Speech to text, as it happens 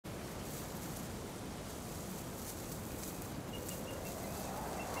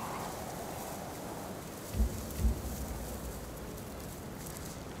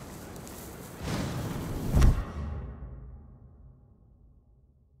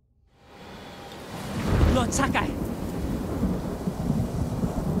Sakai!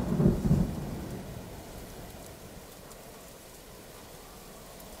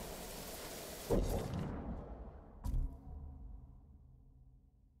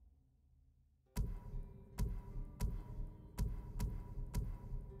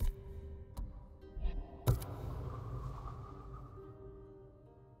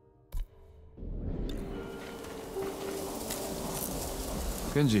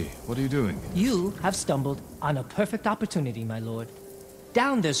 Kenji, what are you doing? You have stumbled on a perfect opportunity, my lord.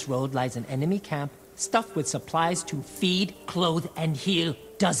 Down this road lies an enemy camp stuffed with supplies to feed, clothe, and heal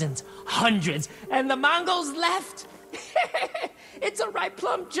dozens, hundreds, and the Mongols left! It's a ripe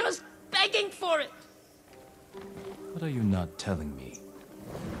plum just begging for it! What are you not telling me?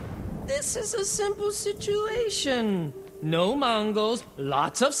 This is a simple situation. No Mongols,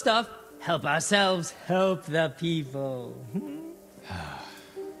 lots of stuff. Help ourselves, help the people.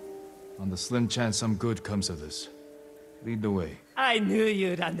 On the slim chance some good comes of this. Lead the way. I knew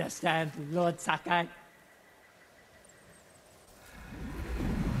you'd understand, Lord Sakai.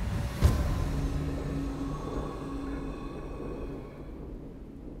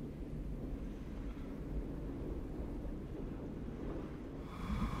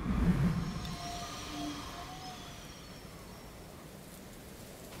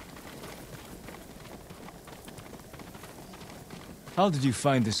 How did you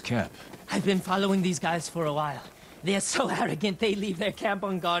find this camp? I've been following these guys for a while. They're so arrogant they leave their camp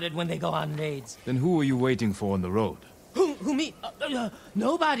unguarded when they go on raids. Then who were you waiting for on the road? Who me?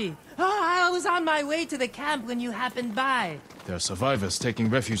 Nobody. I was on my way to the camp when you happened by. There are survivors taking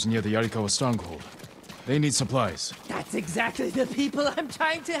refuge near the Yarikawa stronghold. They need supplies. That's exactly the people I'm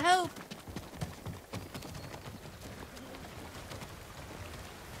trying to help.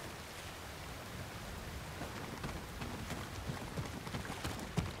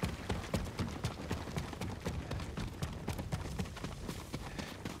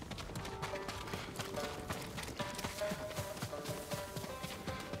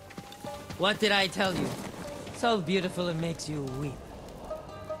 What did I tell you? So beautiful it makes you weep.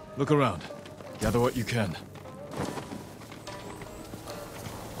 Look around. Gather what you can.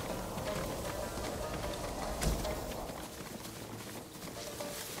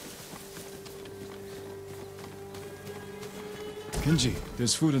 Kenji,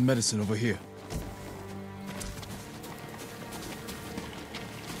 there's food and medicine over here.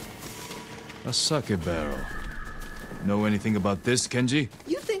 A sake barrel. Know anything about this, Kenji?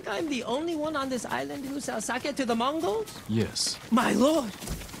 You think I'm the only one on this island who sells sake to the Mongols? Yes. My lord,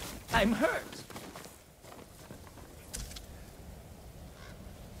 I'm hurt.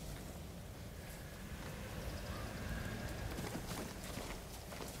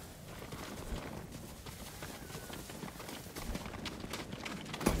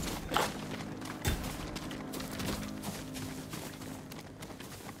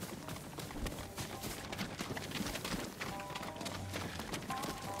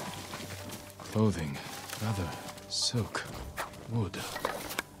 Clothing, leather, silk, wood.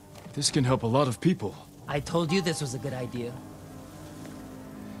 This can help a lot of people. I told you this was a good idea.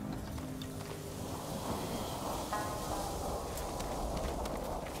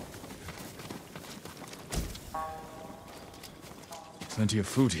 Plenty of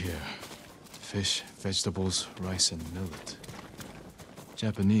food here. Fish, vegetables, rice, and millet.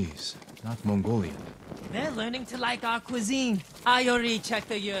 Japanese, not Mongolian. They're learning to like our cuisine. I already checked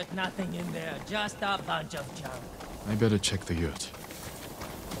the yurt, nothing in there, just a bunch of junk. I better check the yurt.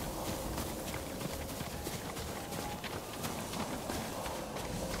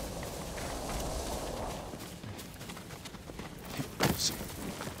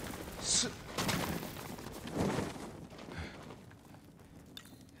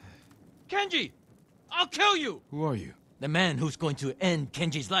 Kenji! I'll kill you! Who are you? The man who's going to end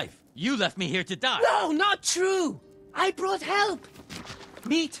Kenji's life. You left me here to die. No, not true! I brought help!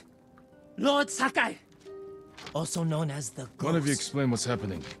 Meet Lord Sakai, also known as the Ghost. One of you explain what's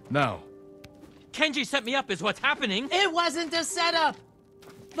happening. Now. Kenji set me up is what's happening. It wasn't a setup!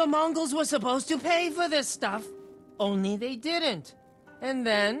 The Mongols were supposed to pay for this stuff, only they didn't. And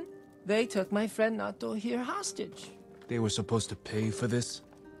then, they took my friend Nato here hostage. They were supposed to pay for this?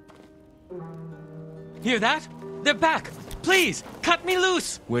 Hear that? They're back! Please, cut me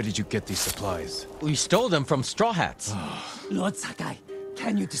loose! Where did you get these supplies? We stole them from Straw Hats. Lord Sakai,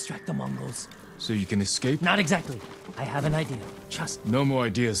 can you distract the Mongols? So you can escape? Not exactly. I have an idea. Trust me. No more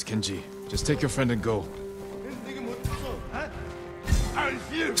ideas, Kenji. Just take your friend and go.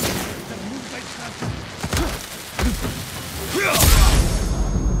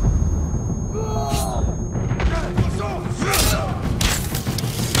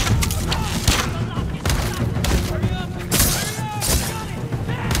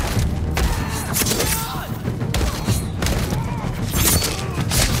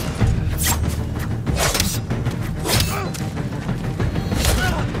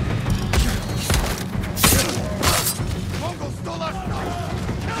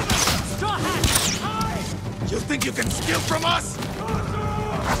 Steal from us!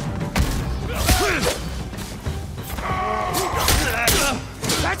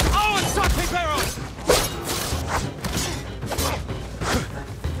 That's our sake barrel!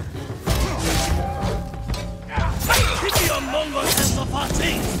 Keep your Mongol hands off our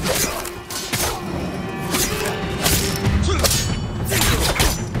things!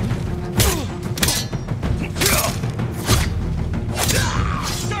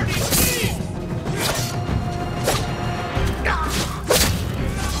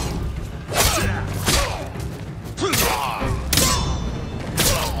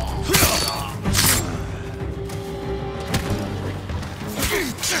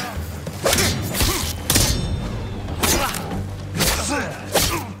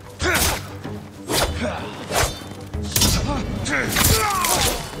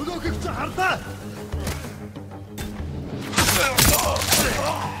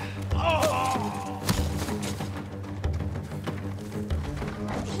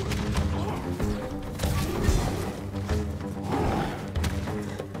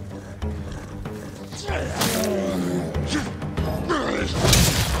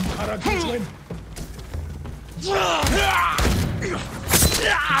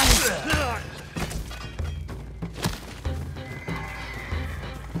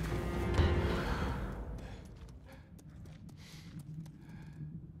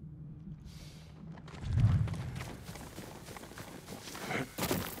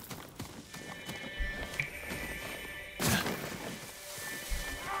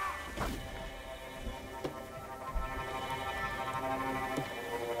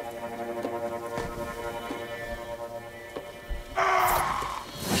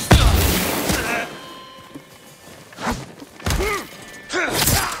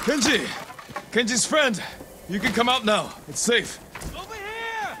 Kenji! Kenji's friend! You can come out now. It's safe. Over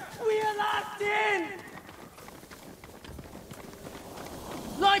here! We are locked in!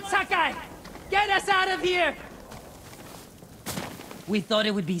 Lord Sakai! Get us out of here! We thought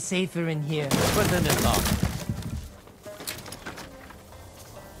it would be safer in here. But then it's locked.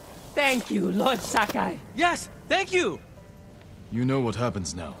 Thank you, Lord Sakai. Yes, thank you! You know what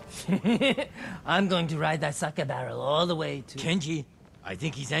happens now. I'm going to ride that Sakai barrel all the way to... Kenji, I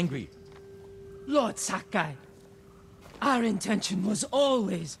think he's angry. Lord Sakai, our intention was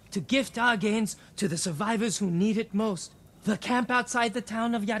always to gift our gains to the survivors who need it most. The camp outside the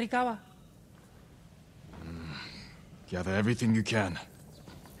town of Yarikawa. Gather everything you can.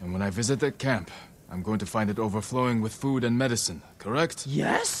 And when I visit that camp, I'm going to find it overflowing with food and medicine, correct?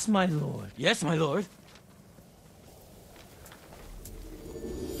 Yes, my lord. Yes, my lord.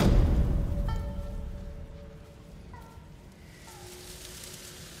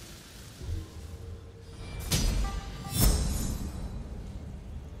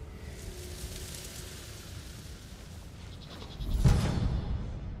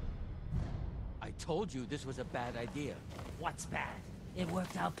 I told you this was a bad idea. What's bad? It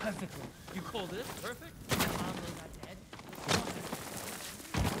worked out perfectly. You call this perfect? Family got dead.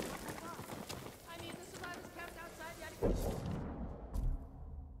 I mean, the survivors camped outside Yarikawa.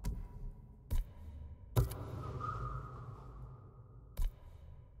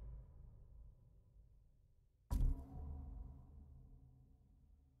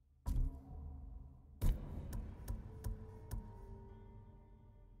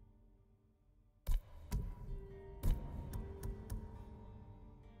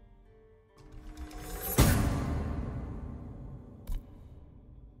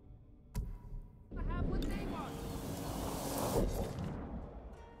 Have what they want.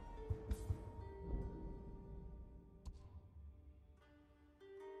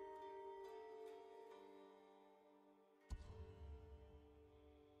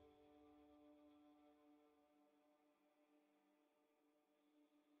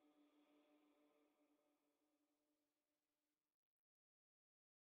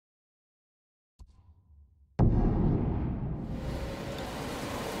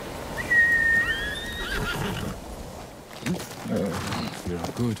 You're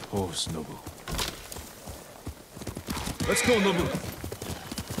a good horse, Nobu. Let's go, Nobu.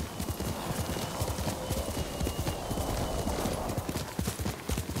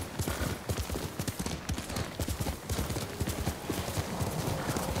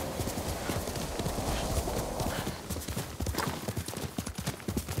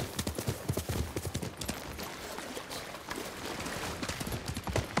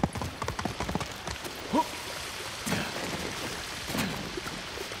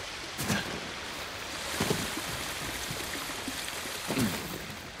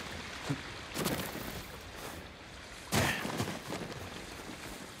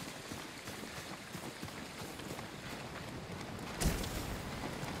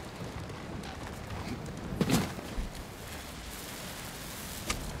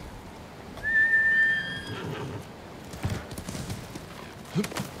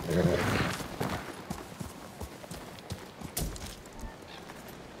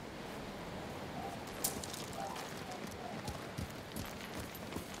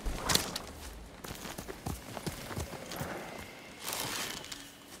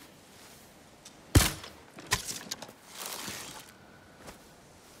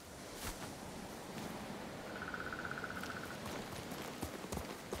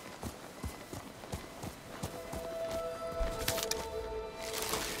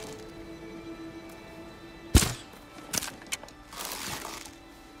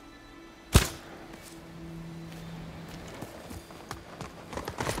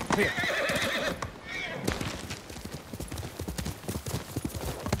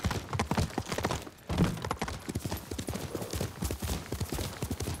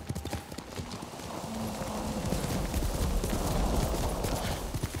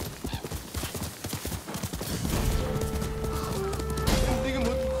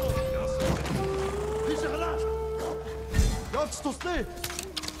 Туслая!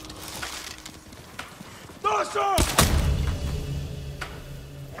 Доошоо!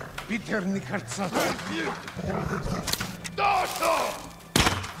 Би тэрнийг харцсан. Доошоо!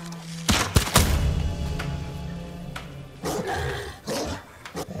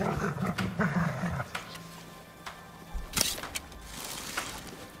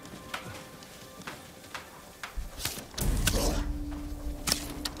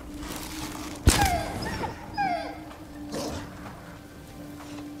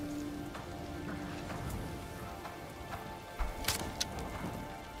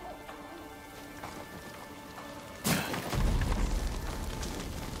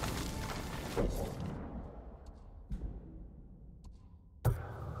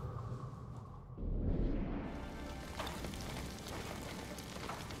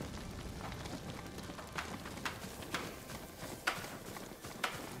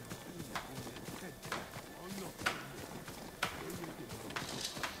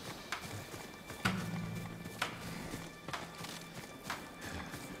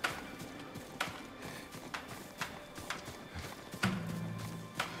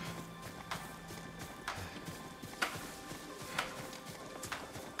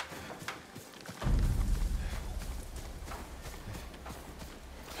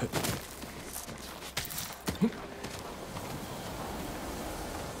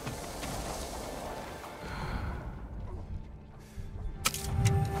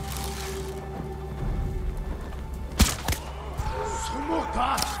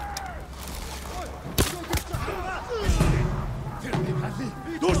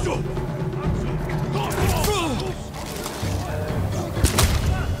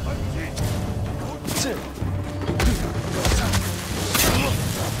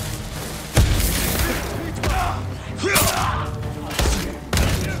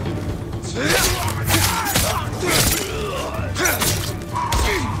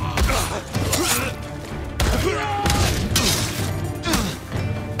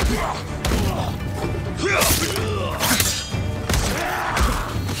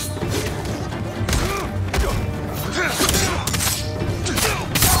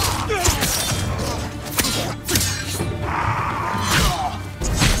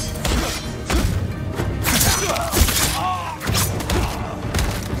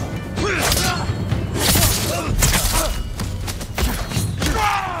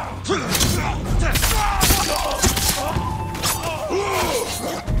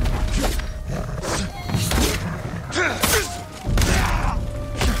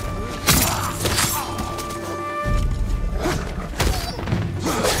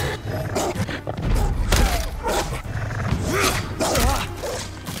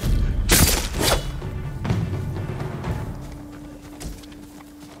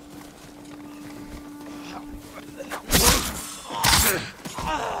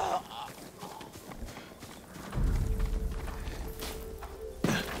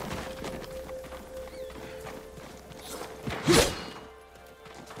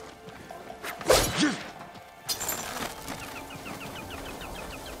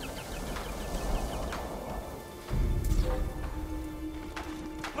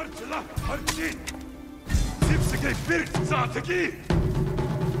 Taki!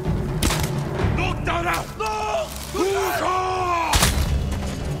 Look down out! No! Hugo!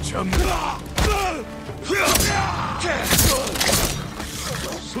 Chamba!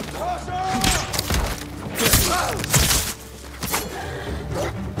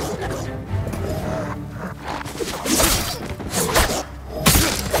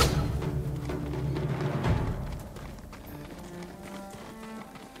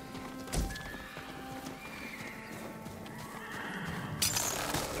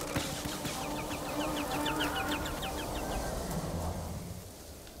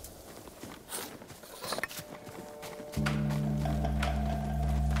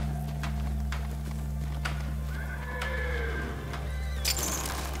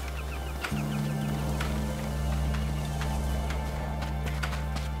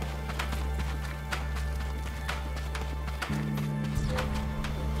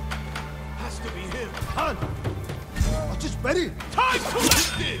 хан. Очиж барь. Time to let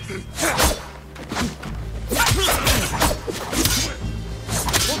this!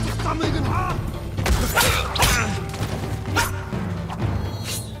 Утас замыг нь хаа.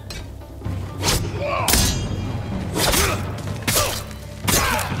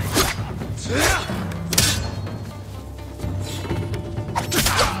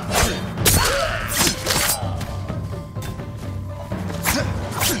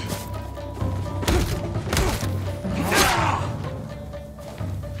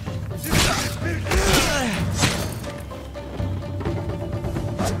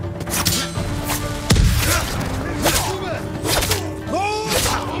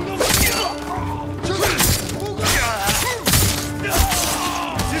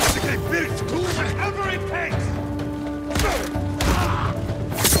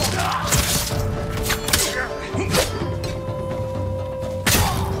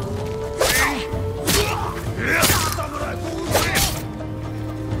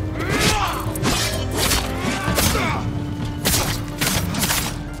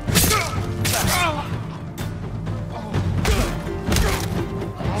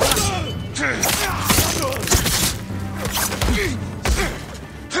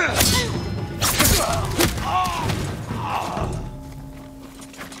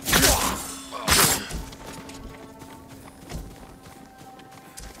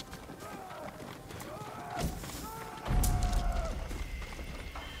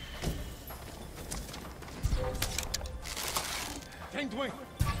 Тэндвэн.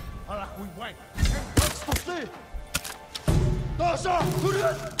 Арахгүй вайн. Тусдаа. Доошо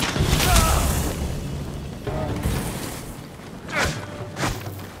хүрээ.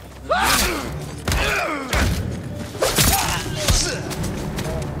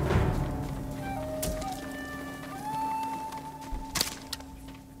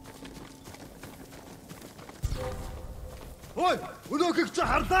 Ой, өнөөхийг чи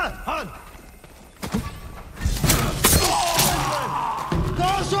харлаа. Хаан.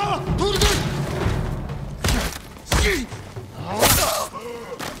 Доошо хүрээ.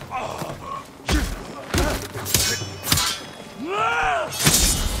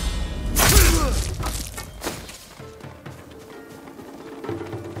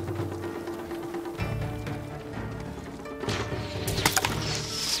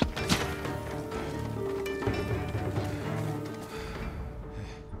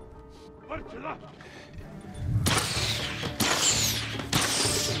 Барчла.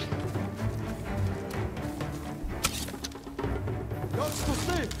 Яц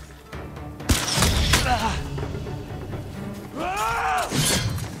тусдаа.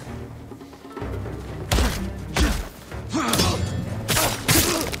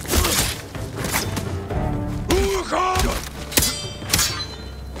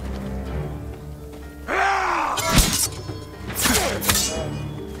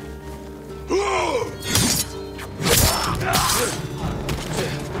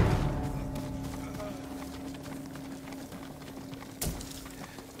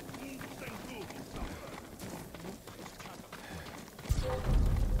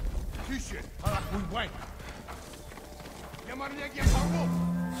 Тише. Арахгүй вайн. Ямар нэг юм харуу.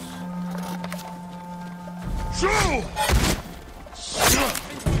 Шоу!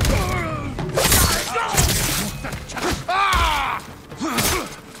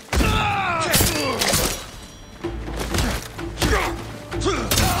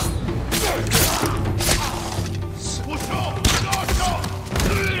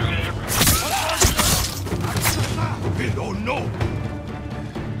 We don't know.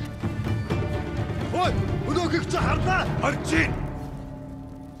 Ой, өнөөхийг чи харлаа. Арчин.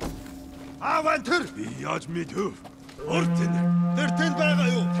 Ааван тэр. Би яаж мэдв? Ортен. Тэр тэнд байгаа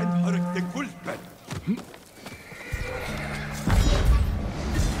юу? Тань харагдаггүй л байна.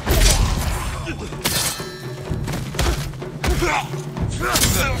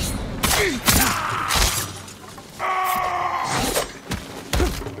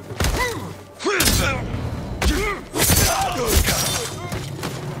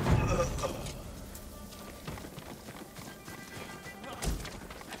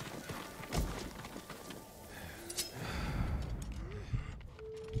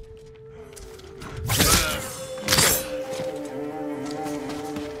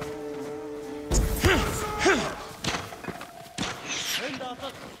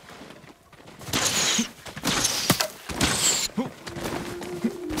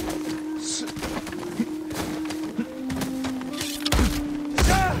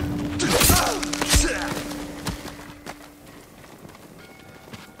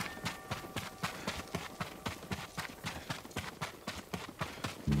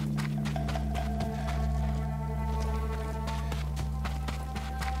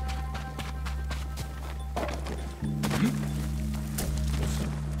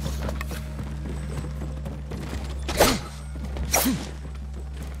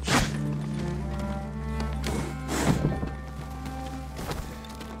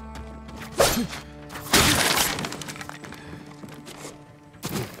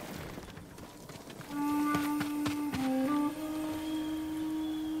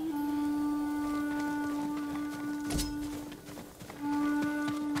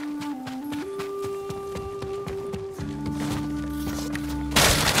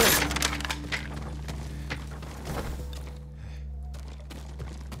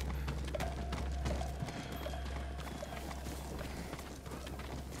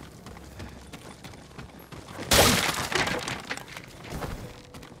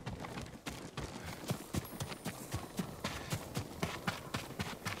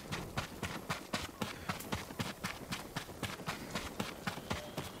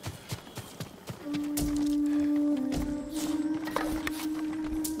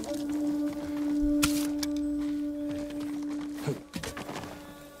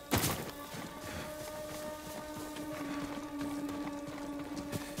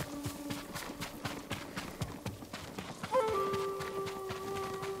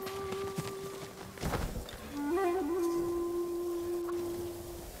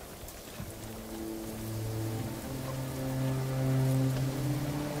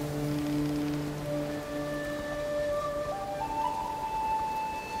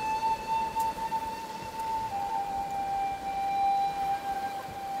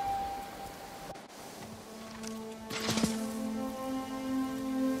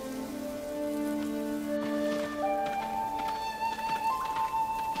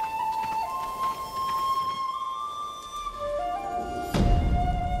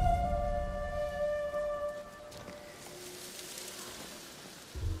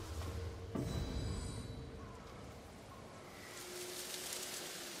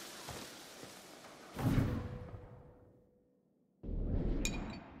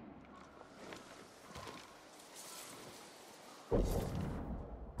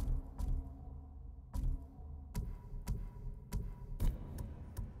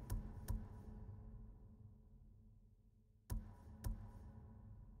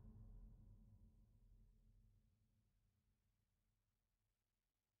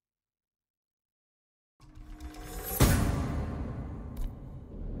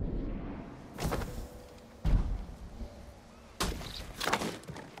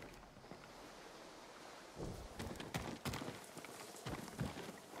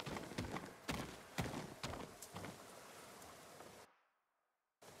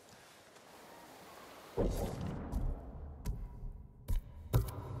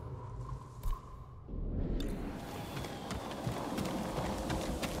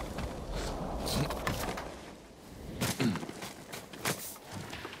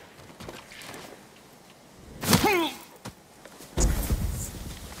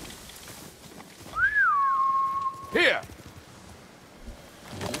 Here!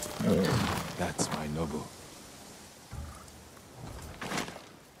 That's my Nobu.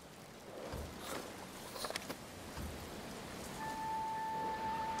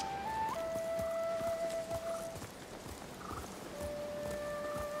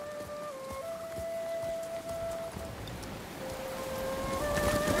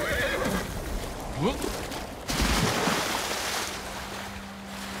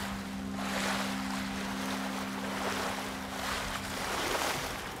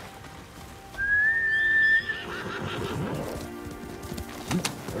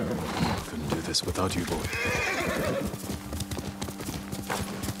 Couldn't do this without you, boy.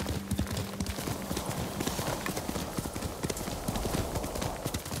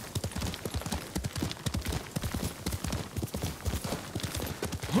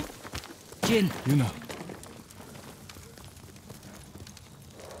 Jin. Yuna.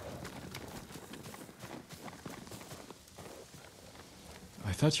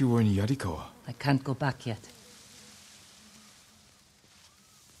 I thought you were in Yarikawa. I can't go back yet.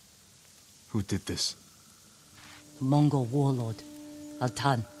 Who did this? Mongol warlord,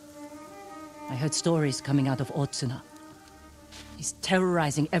 Altan. I heard stories coming out of Otsuna. He's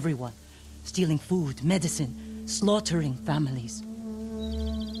terrorizing everyone, stealing food, medicine, slaughtering families.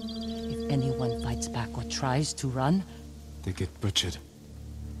 If anyone fights back or tries to run, They get butchered.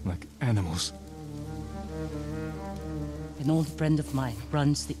 Like animals. an old friend of mine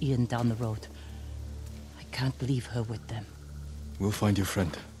runs the inn down the road. I can't leave her with them. We'll find your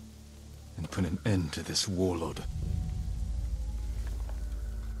friend. And put an end to this warlord.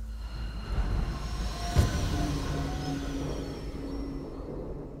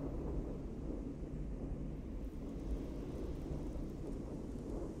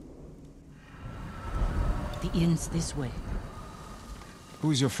 The inn's this way.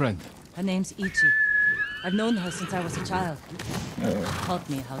 Who's your friend? Her name's Ichi. I've known her since I was a child. She taught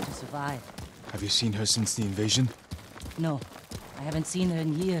me how to survive. Have you seen her since the invasion? No, I haven't seen her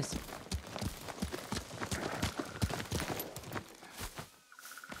in years.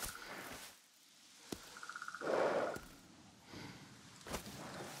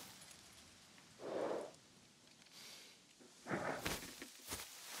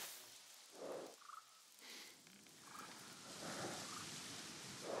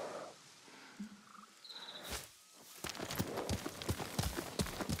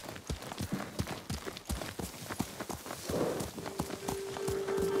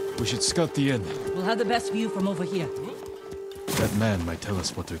 We should scout the inn. We'll have the best view from over here. That man might tell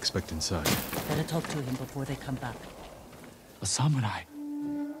us what to expect inside. Better talk to him before they come back. A samurai?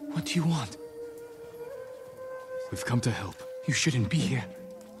 What do you want? We've come to help. You shouldn't be here.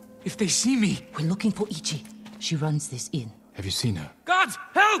 If they see me... We're looking for Ichi. She runs this inn. Have you seen her? Gods,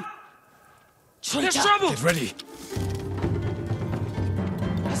 help! There's trouble! Get ready!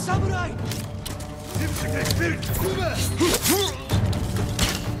 A samurai!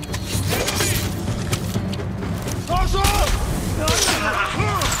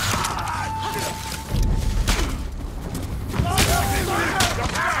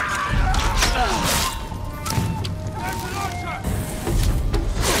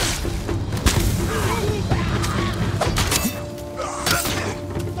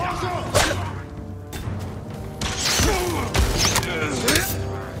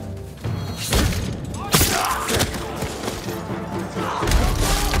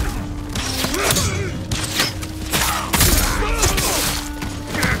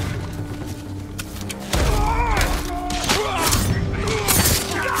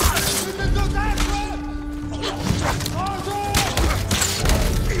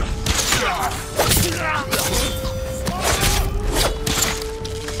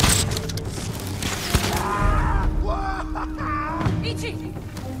 Ichi!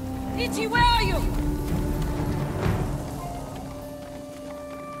 Ichi, where are you?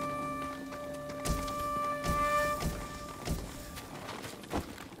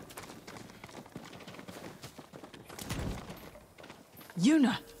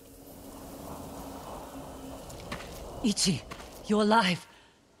 Yuna! Ichi, you're alive.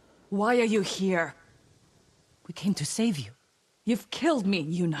 Why are you here? We came to save you. You've killed me,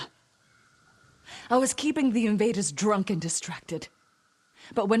 Yuna. I was keeping the invaders drunk and distracted.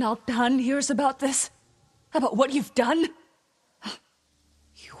 But when Altan hears about this, about what you've done...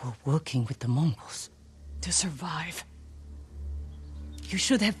 You were working with the Mongols. To survive. You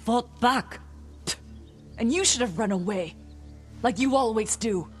should have fought back. And you should have run away. Like you always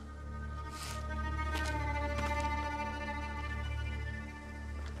do.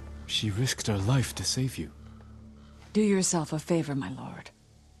 She risked her life to save you. Do yourself a favor, my lord.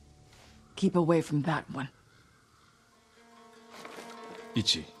 Keep away from that one.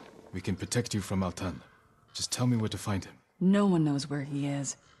 Ichi, we can protect you from Altan. Just tell me where to find him. No one knows where he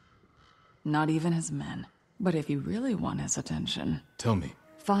is. Not even his men. But if you really want his attention... Tell me.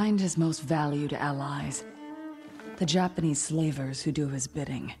 Find his most valued allies. The Japanese slavers who do his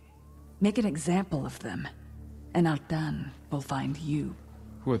bidding. Make an example of them. And Altan will find you.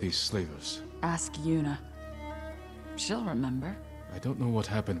 Who are these slavers? Ask Yuna. She'll remember. I don't know what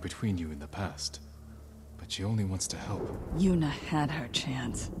happened between you in the past, but she only wants to help. Yuna had her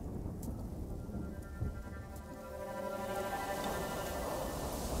chance.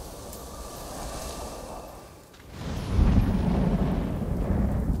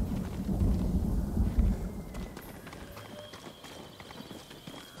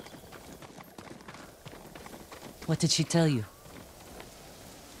 What did she tell you?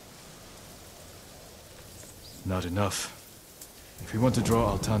 Not enough. If we want to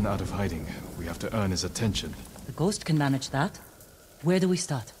draw Altan out of hiding, we have to earn his attention. The ghost can manage that. Where do we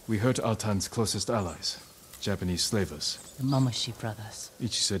start? We hurt Altan's closest allies, Japanese slavers. The Momoshi brothers.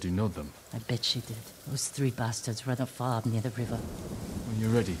 Ichi said you know them. I bet she did. Those three bastards run a farm near the river. When you're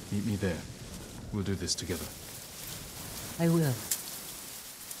ready, meet me there. We'll do this together. I will.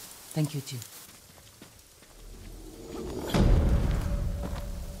 Thank you, too.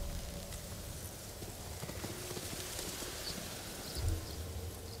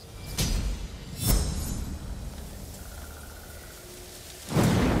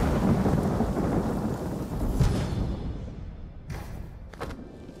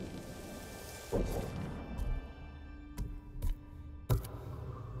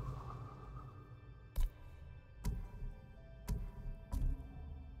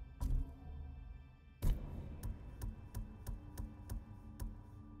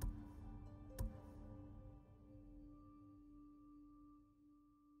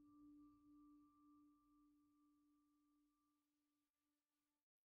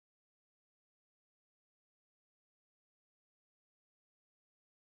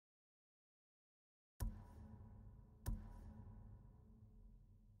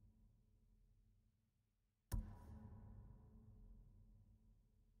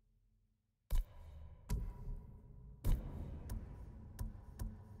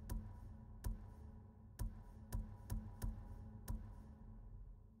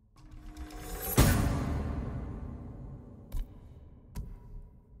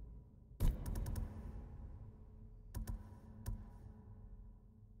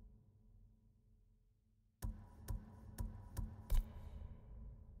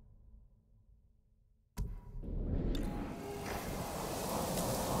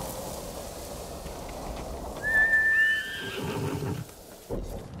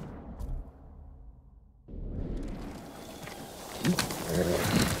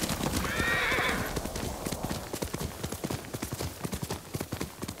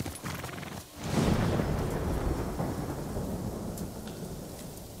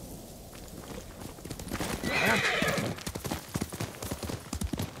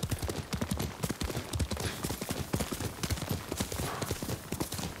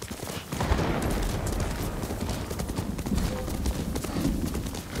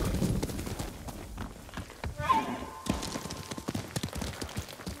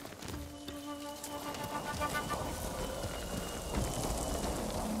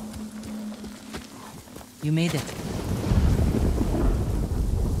 You made it.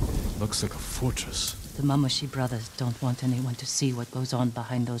 Looks like a fortress. The Mamushi brothers don't want anyone to see what goes on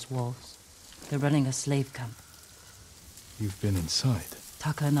behind those walls. They're running a slave camp. You've been inside.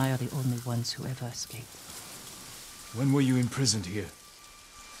 Taka and I are the only ones who ever escaped. When were you imprisoned here?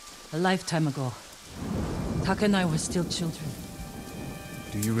 A lifetime ago. Taka and I were still children.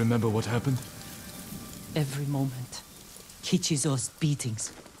 Do you remember what happened? Every moment. Kichizo's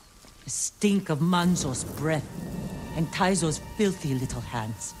beatings. The stink of Manzo's breath. And Taizo's filthy little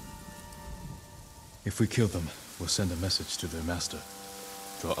hands. If we kill them, we'll send a message to their master.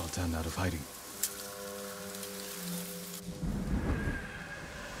 Draw Altan out of hiding.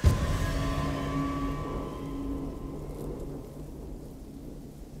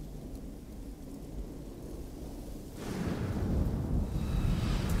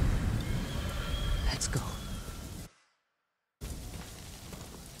 Let's go.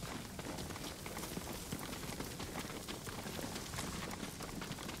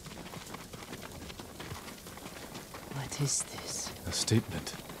 What is this? A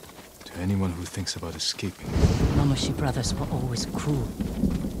statement to anyone who thinks about escaping. Mamushi brothers were always cruel,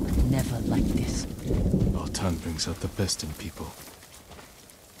 but never like this. Altan brings out the best in people.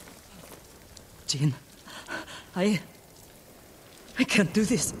 Jin, I can't do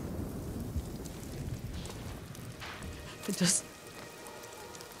this.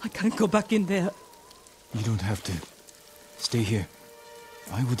 I can't go back in there. You don't have to. Stay here.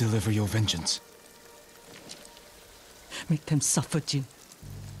 I will deliver your vengeance. Make them suffer, Jin.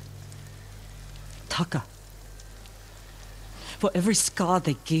 Taka. For every scar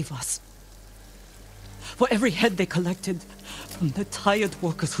they gave us. For every head they collected from the tired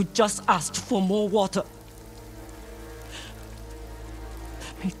workers who just asked for more water.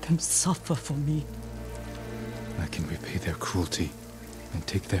 Make them suffer for me. I can repay their cruelty and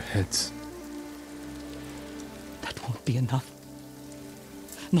take their heads. That won't be enough.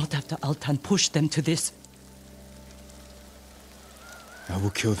 Not after Altan pushed them to this. I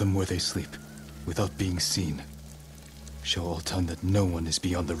will kill them where they sleep, without being seen. Show Altan that no one is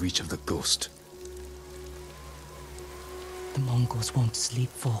beyond the reach of the ghost. The Mongols won't sleep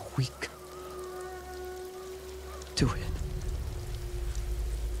for a week. Do it.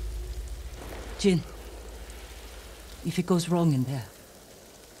 Jin, if it goes wrong in there,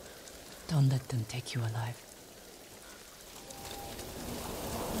 don't let them take you alive.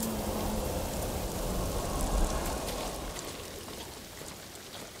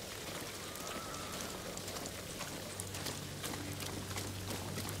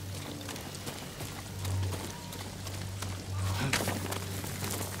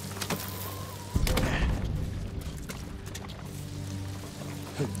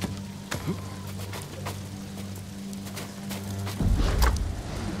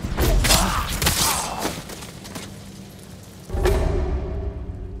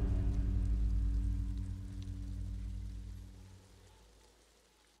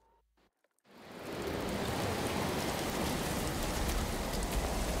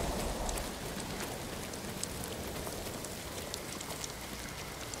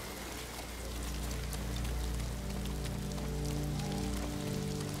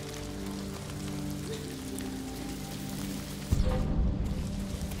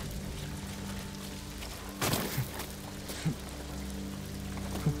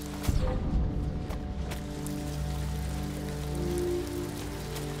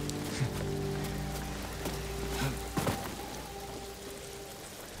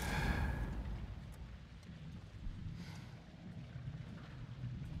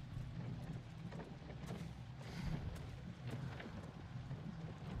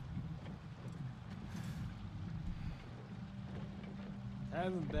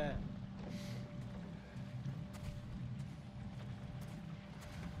 Haven't bad.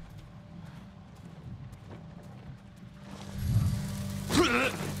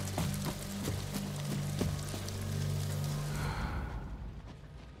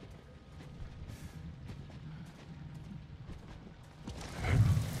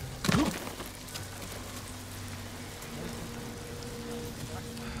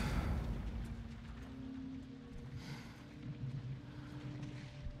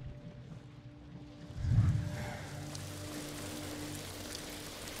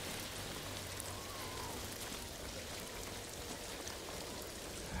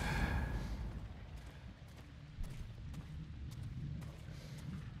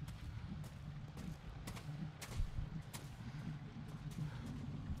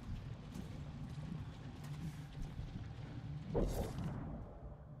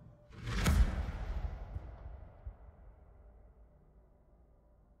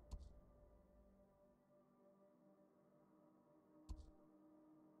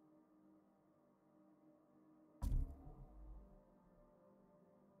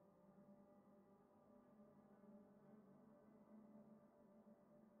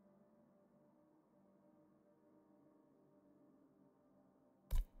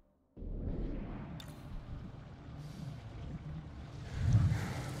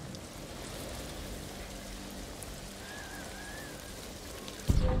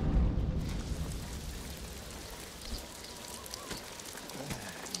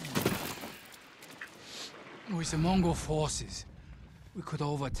 With the Mongol forces, we could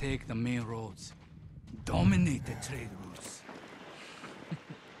overtake the main roads, dominate the trade routes.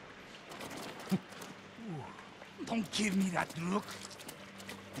 Don't give me that look.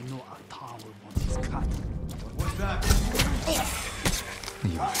 I know our town will want his cut. What's that?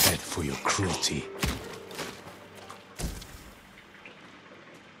 You're fed for your cruelty.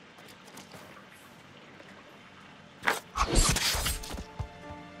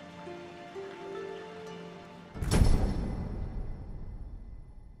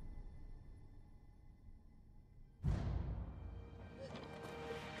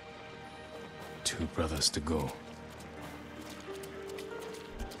 Two brothers to go.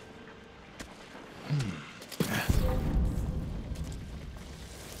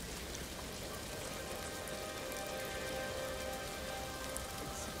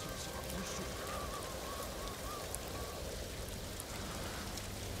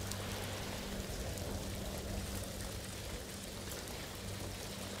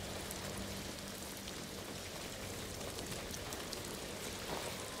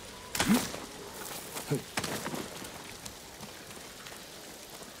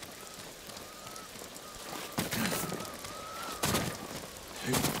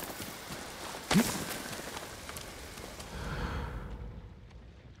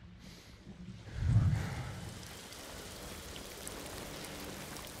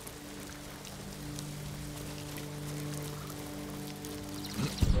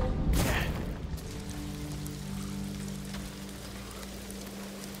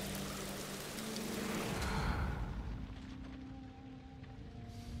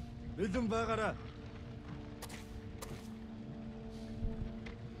 Бэлэн байгаараа.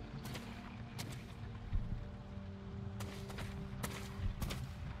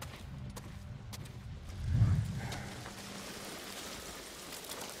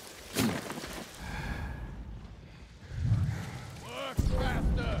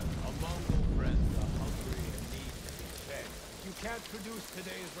 Produce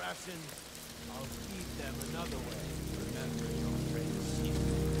today's rations. I'll feed them another way. Remember your great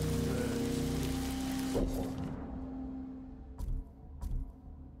secret.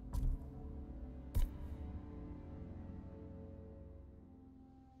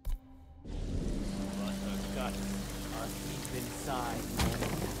 But the guts are deep inside.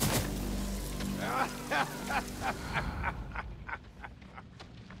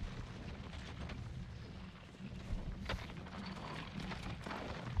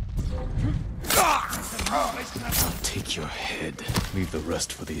 I'll take your head. Leave the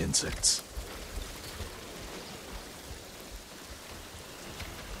rest for the insects.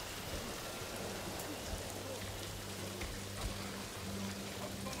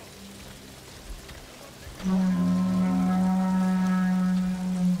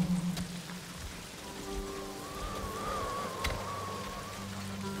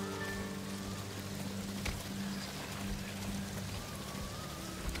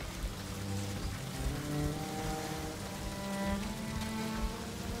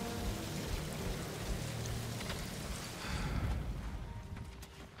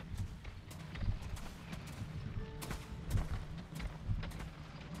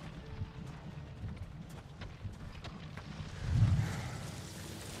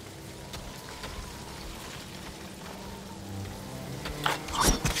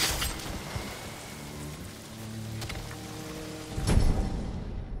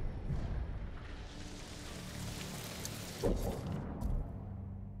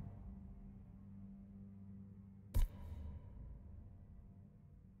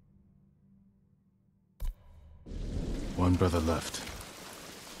 One brother left.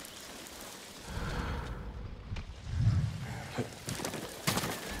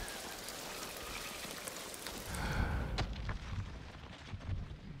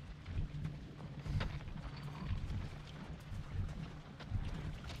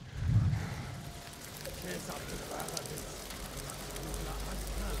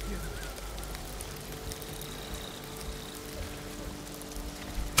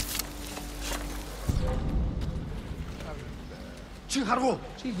 Чи харгу?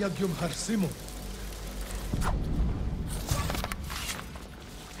 Чи яг юм харсан юм уу?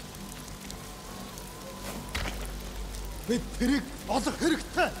 Бид тэрийг олох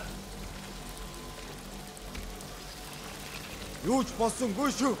хэрэгтэй. Юу ч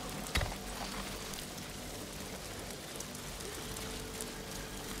болсонгүй шүү.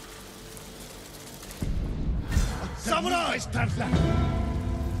 Самурай старлаа.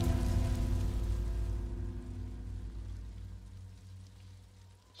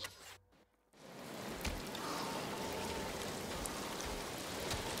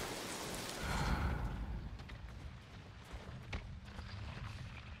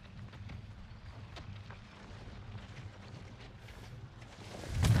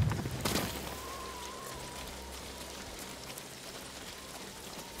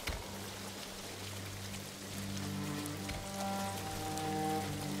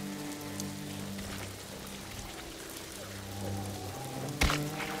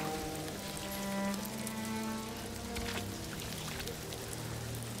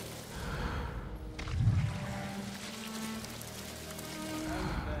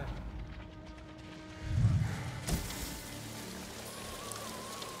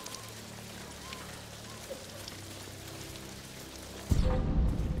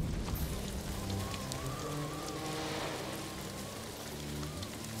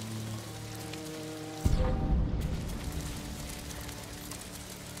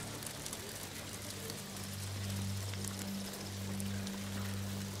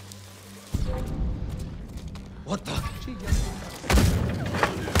 What the?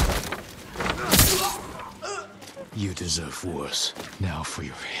 You deserve worse. Now for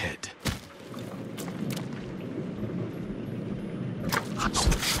your head.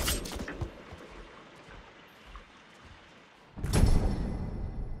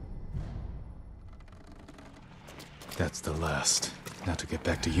 That's the last. Now to get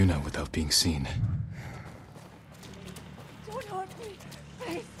back to Yuna without being seen. Don't hurt me.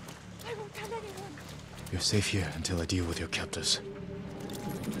 Please. I won't tell anyone. You're safe here until I deal with your captors.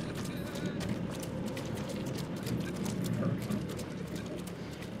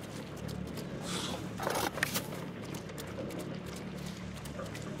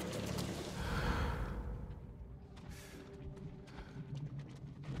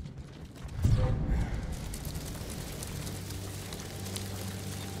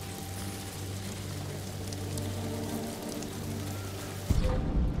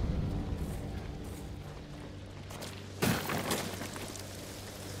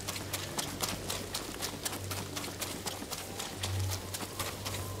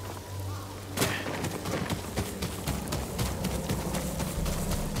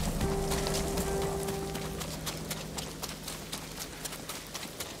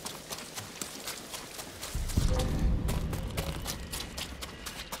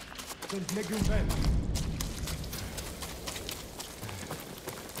 Don't make him bad.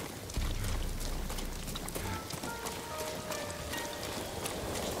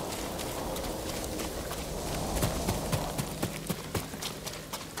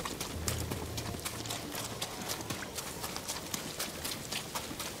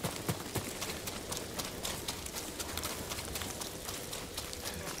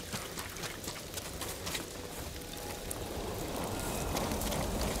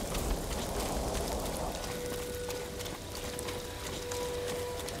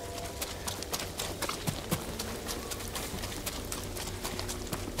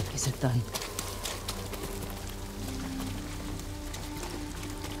 Is it done?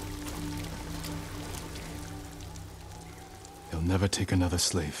 They'll never take another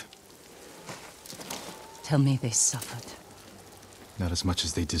slave. Tell me they suffered. Not as much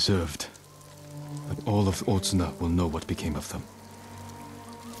as they deserved. But all of Otsuna will know what became of them.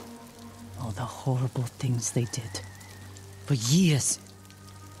 All the horrible things they did. For years.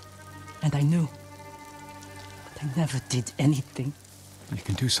 And I knew. But I never did anything. You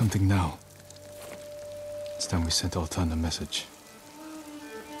can do something now. It's time we sent Altan a message.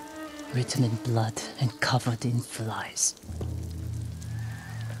 Written in blood and covered in flies.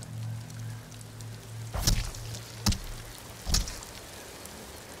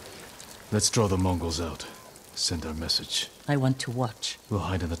 Let's draw the Mongols out. Send our message. I want to watch. We'll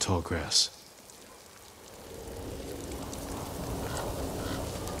hide in the tall grass.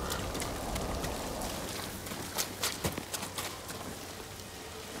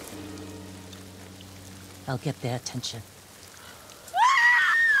 I'll get their attention.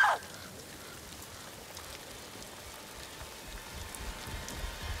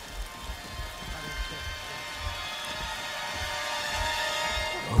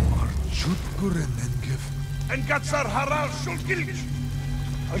 Shoot good and then give and Gatsar Haral Shulgilch.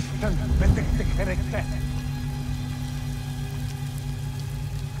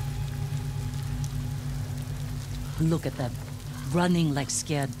 Look at them, running like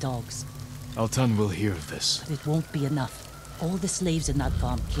scared dogs. Altan will hear of this. But it won't be enough. All the slaves in that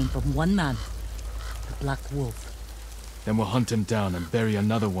farm came from one man, the Black Wolf. Then we'll hunt him down and bury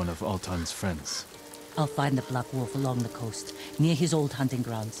another one of Altan's friends. I'll find the Black Wolf along the coast, near his old hunting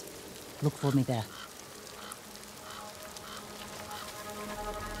grounds. Look for me there.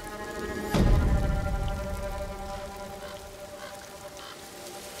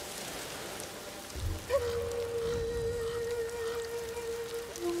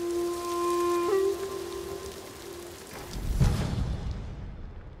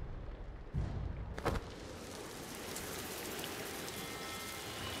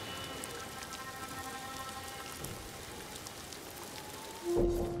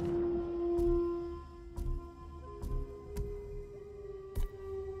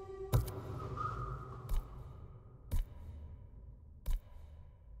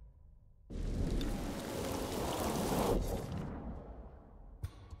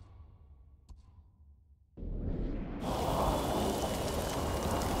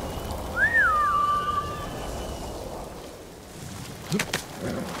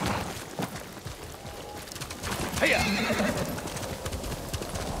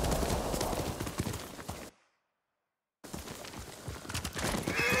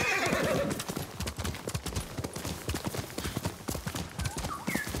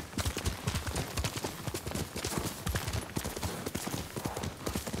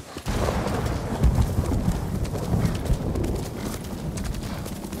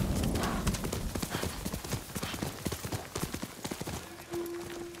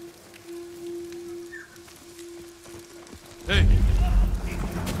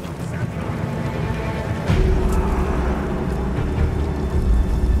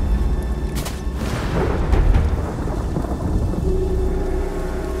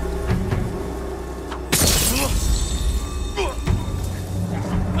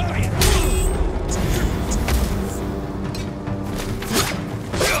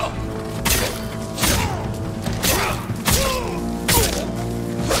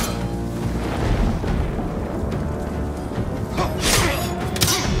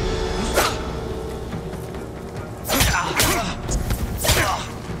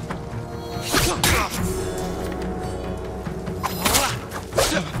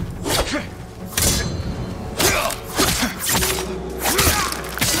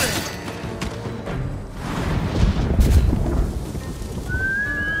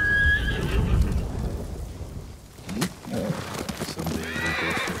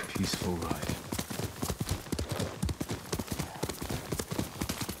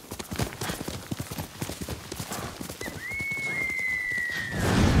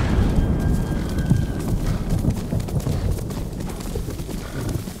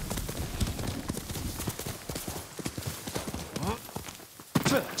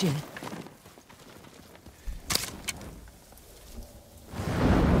 Jin.